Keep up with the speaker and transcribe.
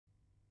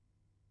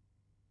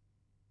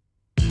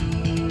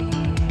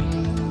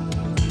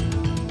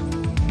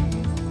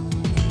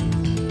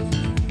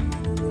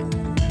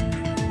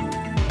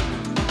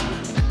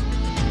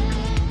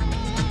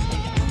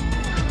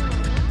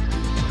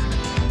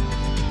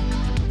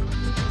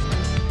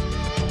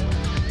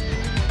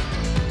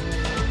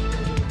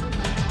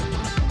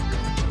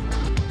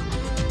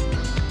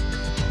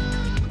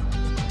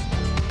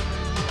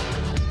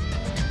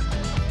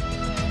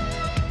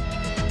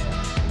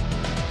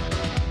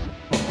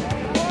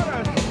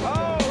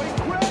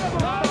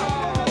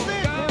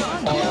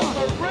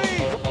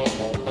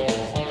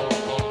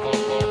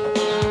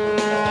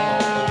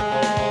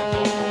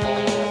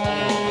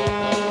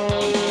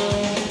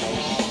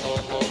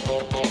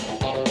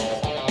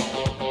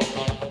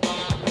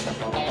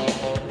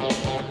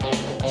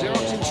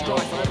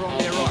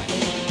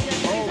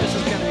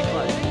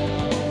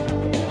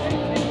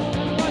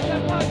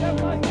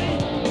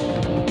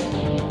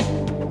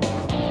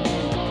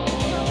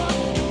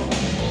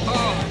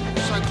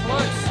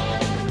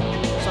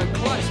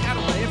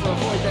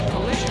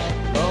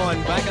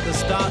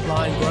start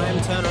line. Graham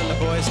Turner and the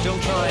boys still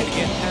trying to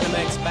get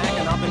Panamex back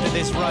and up into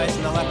this race,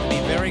 and they'll have to be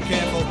very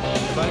careful.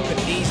 The boat could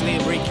easily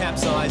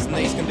recapsize in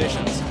these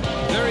conditions.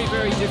 Very,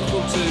 very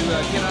difficult to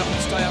get up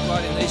and stay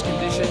upright in these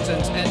conditions.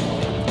 And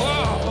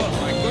oh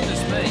my goodness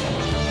me,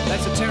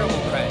 that's a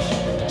terrible crash.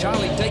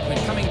 Charlie Diekman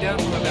coming down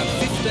from about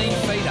 15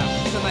 feet up.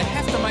 So they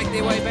have to make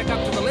their way back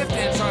up to the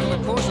left-hand side of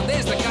the course, and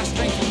there's the gust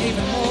strengthening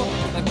even more.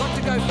 They've got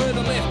to go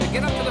further left. To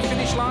get up to the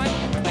finish line,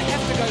 they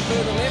have to go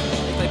further left.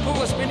 If they pull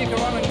the spinnaker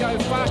on and go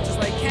fast as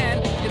they can,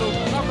 it'll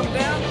knock them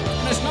down,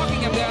 and it's knocking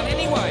them down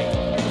anyway.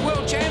 The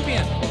world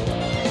champion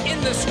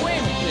in the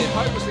swim. They're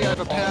hopelessly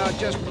overpowered,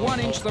 just 1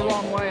 inch the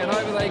wrong way, and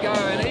over they go.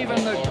 And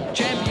even the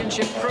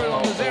championship crew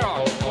on the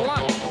Xerox,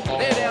 plump,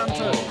 they're down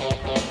too.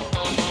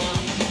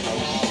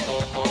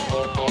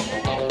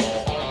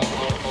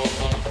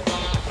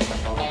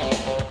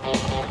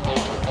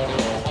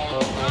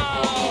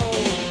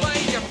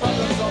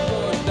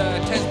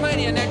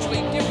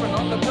 Naturally different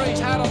on the breeze,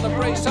 hard on the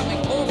breeze, something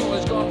awful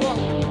has gone wrong.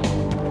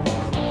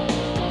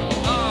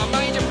 Oh,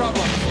 major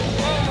problems.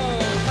 Oh,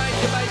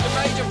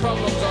 major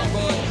problems on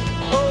board.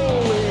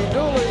 Holy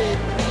dooly.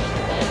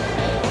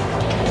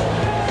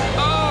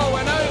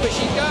 Oh, and over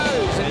she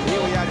goes. And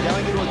here we are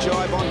going into a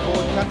jibe on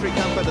board. Country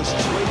Comfort, the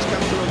Swedes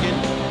come through again.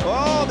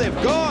 Oh,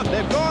 they've gone.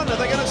 Are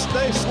they going to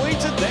stay?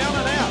 Swedes are down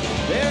and out.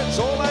 There, it's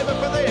all over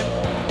for them.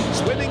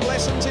 Swimming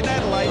lessons in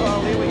Adelaide.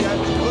 Oh, here we go.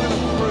 Look at the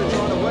crew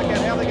trying to work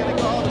out how they're going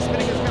to go. Oh, the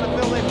spinnaker's going to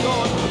fill. They've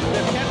gone.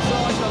 They've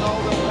capsized on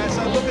Old El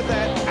Paso. Look at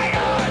that.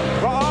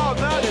 Oh,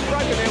 no, they've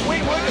broken their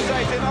wing workers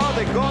agent. Oh,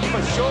 they're gone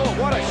for sure.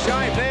 What a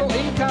shame. There.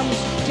 In comes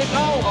Tip.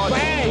 Oh,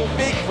 bang.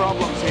 Big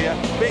problems here.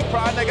 Big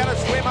problem. They're going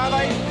to swim, are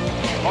they?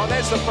 Oh,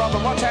 there's the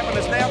problem. What's happened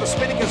is now the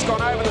spinnaker's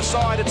gone over the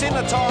side. It's in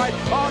the tide.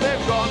 Oh,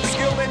 they've gone.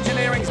 Skilled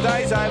engineering's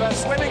day's over.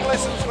 Swimming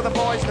lessons for the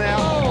boys now.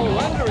 Oh,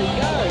 under he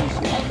goes.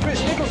 Chris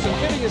Nicholson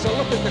giving us a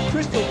look at the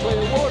crystal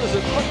clear waters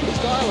of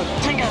Breakfast Island.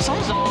 Tingo,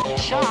 someone's a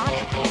shark.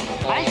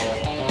 Hey?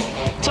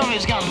 Tell me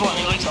it's going to bite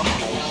my legs off.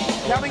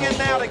 Coming in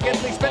now to get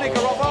the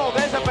spinnaker off. Oh,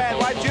 there's a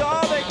bad wave.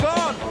 Oh, they're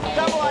gone.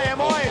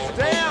 AAMI is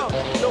down.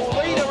 The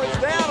leader is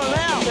down and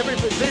out. Every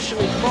position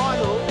is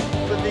final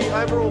for the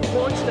overall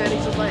point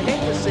standings as they head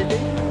to Sydney.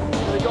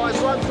 The guys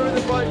run through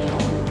the boat.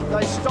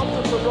 They stop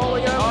them from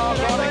rolling over. Oh,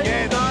 gone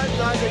again. No,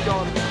 they're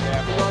gone.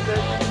 Yeah. They're gone.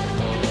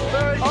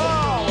 Very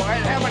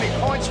and how many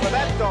points for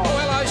that dog? Oh,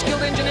 hello,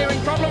 skilled engineering.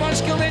 Problem on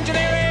skilled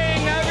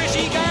engineering. Over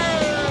she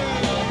goes.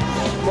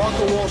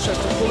 Michael Walsh has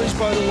to pull his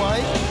boat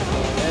away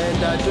and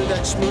do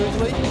that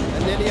smoothly,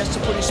 and then he has to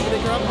put his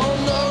spinnaker up. Oh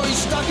no, he's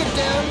stuck it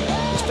down.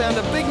 He's found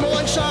a big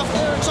mine shaft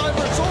there. It's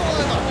over. It's all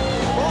over.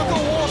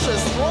 Michael Walsh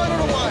has thrown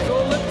it away.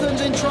 Oh,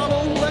 Lipton's in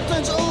trouble.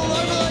 Lipton's all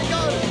over they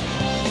go.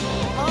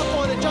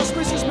 Pathfinder just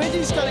misses.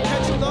 Minty's going to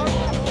catch him though.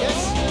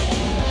 Yes.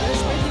 Yes,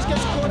 Minty's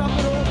gets caught up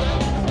in all that.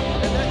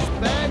 And that's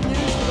bad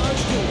news for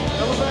those two.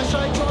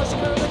 Elavache tries to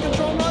get under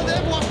control. No,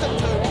 they've lost it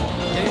too.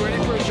 Getting ready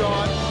for a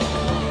jibe.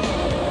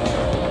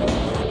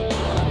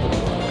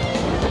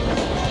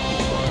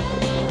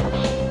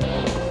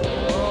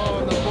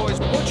 Oh, and the boys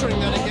butchering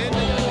that again.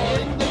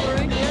 They're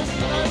going to yes,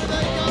 over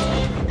they go.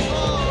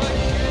 Oh,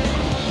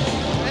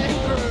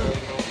 Andrew.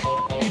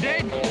 You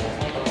dead?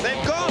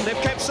 They've gone.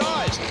 They've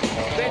capsized.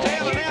 They're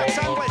down and out.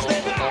 Sunblast.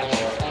 They're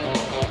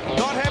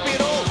not happy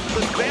at all.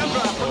 The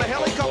downdraft from the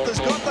helicopter's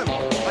got them.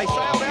 They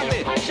sailed out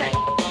there.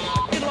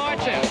 Get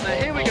lights out. Now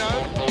here we go.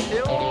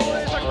 Oh,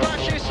 there's a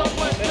crash here.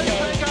 Sunblast. They're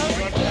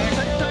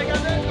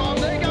gone.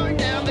 They're going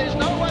down. There's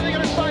no way they're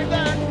going to save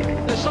that.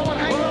 There's someone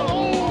hanging on.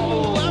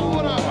 Oh, that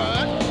would have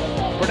hurt.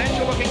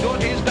 Prudential looking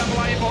good. Here's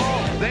AAM.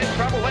 Oh, there's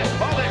trouble left.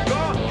 Oh, they've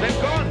gone.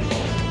 They've gone.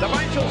 The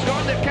Rachel's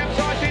gone. They've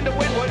capsized into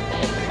windward.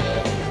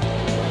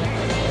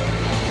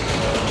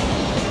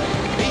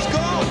 He's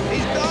gone.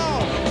 He's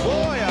gone.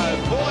 Boy, oh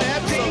boy,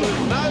 absolute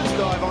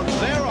nosedive on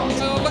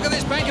Xerox. Oh, look at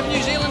this Bank of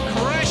New Zealand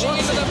crashing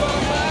into the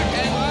bottom mark,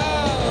 and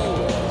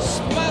oh,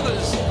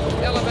 smothers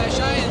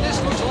Elavache, and this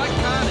looks like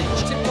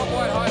carnage. Tip Top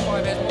White High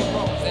Five has more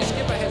problems. Their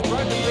skipper has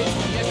broken ribs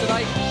from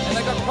yesterday, and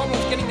they've got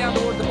problems getting down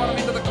towards the bottom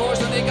end of the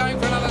course, and they're going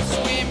for another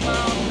swim.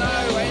 Oh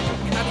no,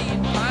 Andrew Cuddy in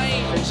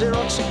pain. And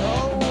Xerox,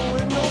 oh,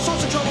 in all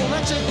sorts of trouble.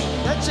 That's it.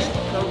 That's it.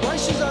 The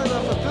race is over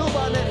for Phil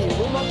Barnett. He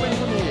will not win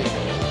from here.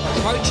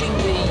 Approaching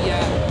the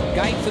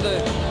gate for the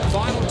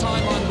final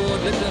time on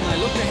board Lipton. They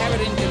look to have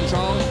it in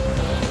control.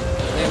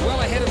 They're well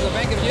ahead of the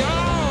Bank of New.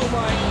 Oh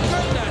my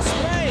goodness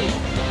me!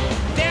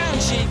 Down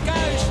she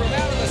goes from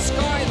out of the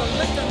sky. The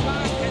Lipton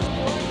master.